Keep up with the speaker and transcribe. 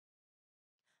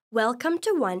Welcome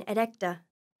to ONE ECDA.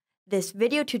 This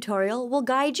video tutorial will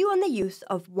guide you on the use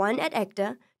of ONE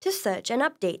ECDA to search and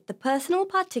update the personal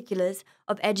particulars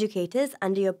of educators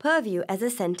under your purview as a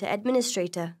centre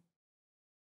administrator.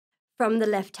 From the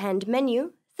left-hand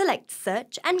menu, select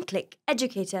Search and click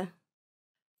Educator.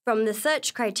 From the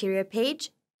Search Criteria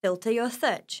page, filter your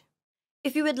search.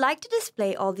 If you would like to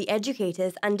display all the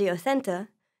educators under your centre,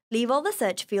 leave all the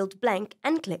search fields blank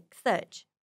and click Search.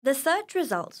 The search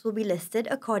results will be listed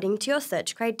according to your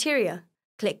search criteria.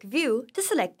 Click View to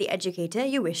select the educator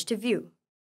you wish to view.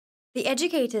 The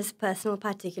educator's personal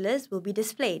particulars will be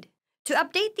displayed. To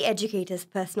update the educator's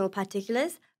personal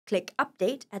particulars, click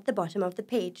Update at the bottom of the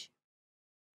page.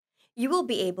 You will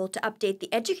be able to update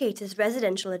the educator's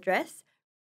residential address,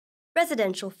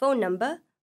 residential phone number,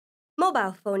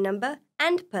 mobile phone number,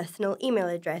 and personal email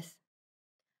address.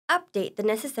 Update the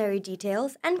necessary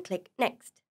details and click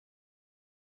Next.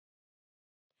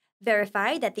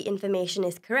 Verify that the information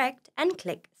is correct and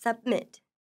click Submit.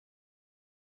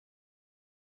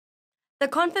 The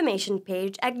confirmation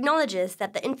page acknowledges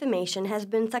that the information has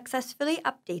been successfully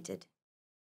updated.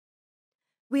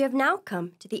 We have now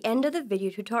come to the end of the video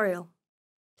tutorial.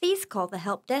 Please call the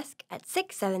help desk at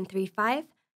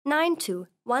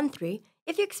 6735-9213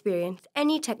 if you experience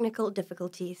any technical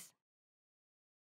difficulties.